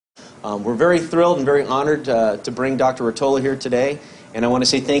We're very thrilled and very honored to bring Dr. Rutolo here today. And I want to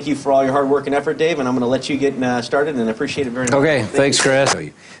say thank you for all your hard work and effort, Dave, and I'm going to let you get started, and I appreciate it very much. Okay, thanks, Chris.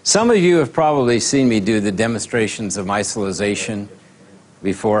 Some of you have probably seen me do the demonstrations of micellization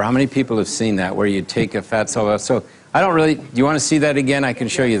before. How many people have seen that, where you take a fat cell? So I don't really, do you want to see that again? I can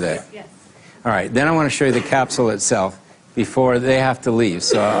show you that. Yes. All right, then I want to show you the capsule itself before they have to leave,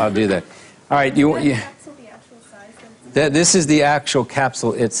 so I'll do that. All right, this is the actual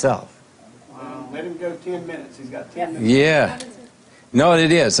capsule itself. Wow, let him go 10 minutes. He's got 10 minutes. Yeah. No,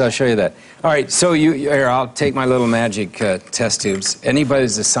 it is. I'll show you that. All right, so here, I'll take my little magic test tubes. Anybody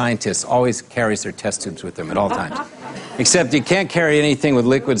who's a scientist always carries their test tubes with them at all times. Except you can't carry anything with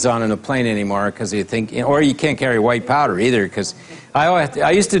liquids on in a plane anymore because you think, or you can't carry white powder either because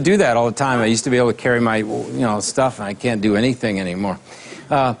I used to do that all the time. I used to be able to carry my stuff, and I can't do anything anymore.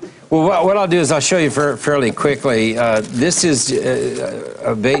 Well, what I'll do is I'll show you fairly quickly. This is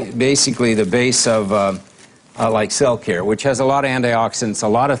basically the base of like cell care, which has a lot of antioxidants, a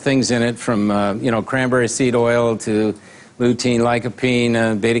lot of things in it, from cranberry seed oil to lutein,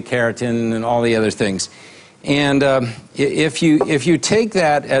 lycopene, beta-carotene, and all the other things. And if you take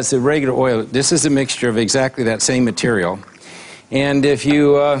that as a regular oil, this is a mixture of exactly that same material. And if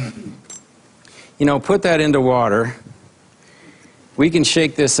you put that into water, we can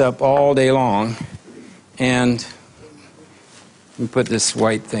shake this up all day long, and we put this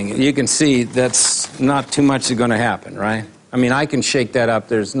white thing. You can see that's not too much is going to happen, right? I mean, I can shake that up.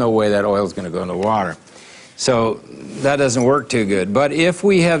 There's no way that oil is going to go into water. So that doesn't work too good. But if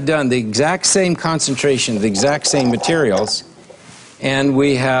we have done the exact same concentration, the exact same materials, and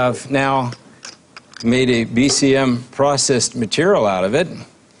we have now made a BCM processed material out of it,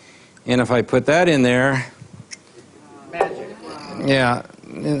 and if I put that in there, yeah.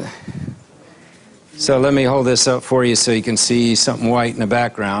 So let me hold this up for you so you can see something white in the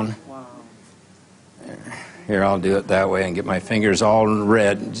background. Wow. Here, I'll do it that way and get my fingers all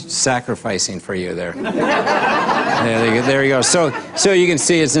red, sacrificing for you there. There you go. So you can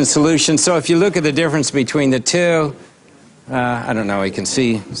see it's in solution. So if you look at the difference between the two, I don't know, you can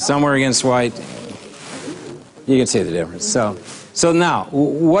see somewhere against white, you can see the difference. So now,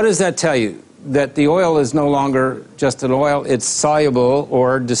 what does that tell you? That the oil is no longer just an oil, it's soluble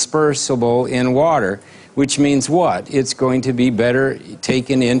or dispersible in water, which means what? It's going to be better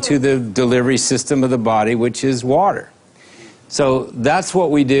taken into the delivery system of the body, which is water. So that's what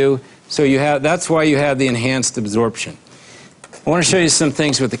we do. So that's why you have the enhanced absorption. I want to show you some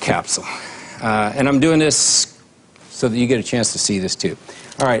things with the capsule. And I'm doing this so that you get a chance to see this too.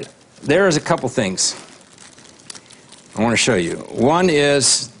 All right, there's a couple things I want to show you. One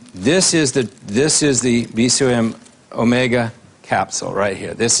is, this is the BCM Omega capsule right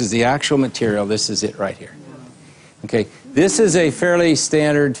here. This is the actual material. This is it right here. Okay, this is a fairly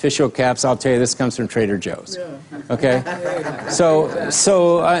standard fish oil capsule. I'll tell you, this comes from Trader Joe's. Okay,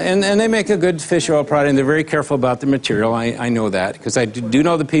 and they make a good fish oil product, and they're very careful about the material. I know that because I do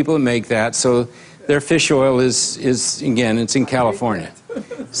know the people that make that. So their fish oil is again, it's in California.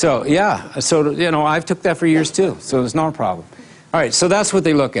 So yeah, so I've took that for years too. So it's not a problem. All right, so that's what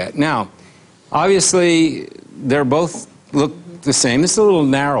they look at. Now, obviously, they're both look the same. It's a little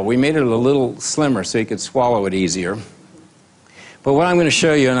narrow. We made it a little slimmer so you could swallow it easier. But what I'm going to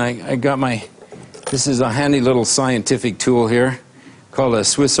show you, and I got this is a handy little scientific tool here called a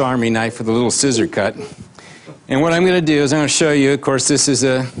Swiss Army knife with a little scissor cut. And what I'm going to do is I'm going to show you, of course, this is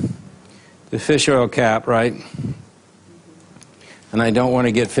the fish oil cap, right? And I don't want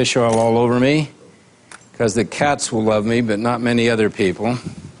to get fish oil all over me, because the cats will love me, but not many other people.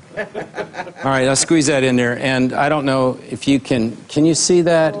 All right, I'll squeeze that in there, and I don't know if you can you see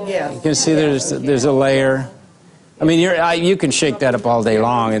that? Yeah. You can see there's a layer. I mean, you can shake that up all day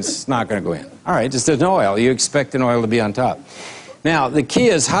long, it's not going to go in. All right, just there's no oil. You expect an oil to be on top. Now, the key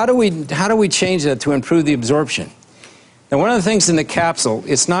is, how do we change that to improve the absorption? Now, one of the things in the capsule,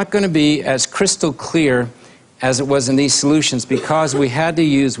 it's not going to be as crystal clear as it was in these solutions, because we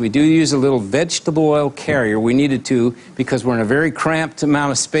do use a little vegetable oil carrier. We needed to, because we're in a very cramped amount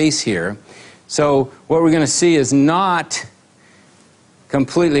of space here. So what we're going to see is not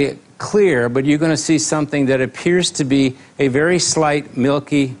completely clear, but you're going to see something that appears to be a very slight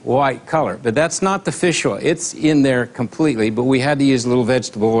milky white color. But that's not the fish oil. It's in there completely, but we had to use a little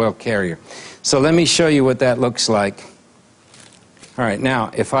vegetable oil carrier. So let me show you what that looks like. All right, now,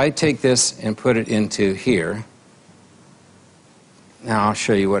 if I take this and put it into here, now I'll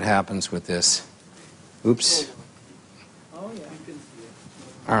show you what happens with this. Oops.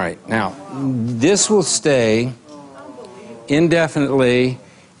 All right, now, this will stay indefinitely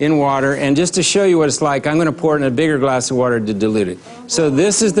in water, and just to show you what it's like, I'm going to pour it in a bigger glass of water to dilute it. So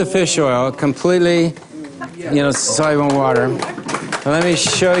this is the fish oil, completely, soluble in water. Now let me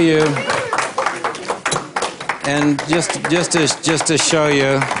show you, and just to show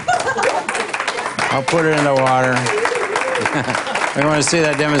you, I'll put it in the water. I want to see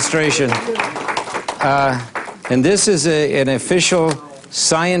that demonstration. And this is an official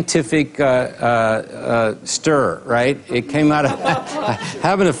scientific stir, right? It came out of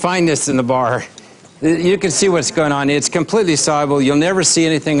having to find this in the bar. You can see what's going on. It's completely soluble. You'll never see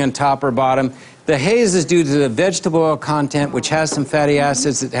anything on top or bottom. The haze is due to the vegetable oil content, which has some fatty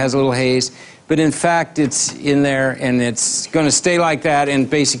acids. It has a little haze. But in fact, it's in there, and it's going to stay like that, and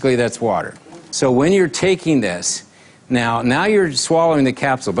basically that's water. So when you're taking this, now you're swallowing the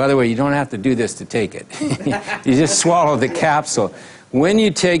capsule. By the way, you don't have to do this to take it. You just swallow the capsule. When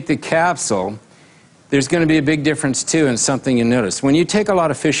you take the capsule, there's going to be a big difference, too, in something you notice. When you take a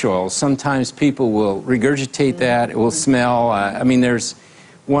lot of fish oil, sometimes people will regurgitate that. It will smell. I mean, there's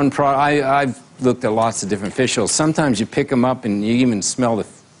one product. I've looked at lots of different fish oils. Sometimes you pick them up and you even smell the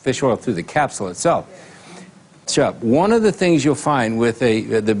fish oil through the capsule itself. So one of the things you'll find with the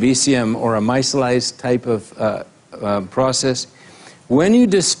BCM or a micellized type of process, when you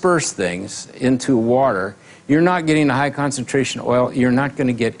disperse things into water, you're not getting a high concentration oil. You're not going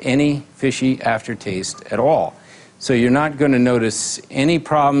to get any fishy aftertaste at all. So you're not going to notice any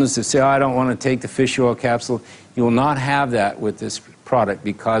problems to say, oh, I don't want to take the fish oil capsule. You will not have that with this product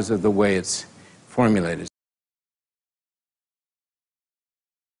because of the way it's formulated.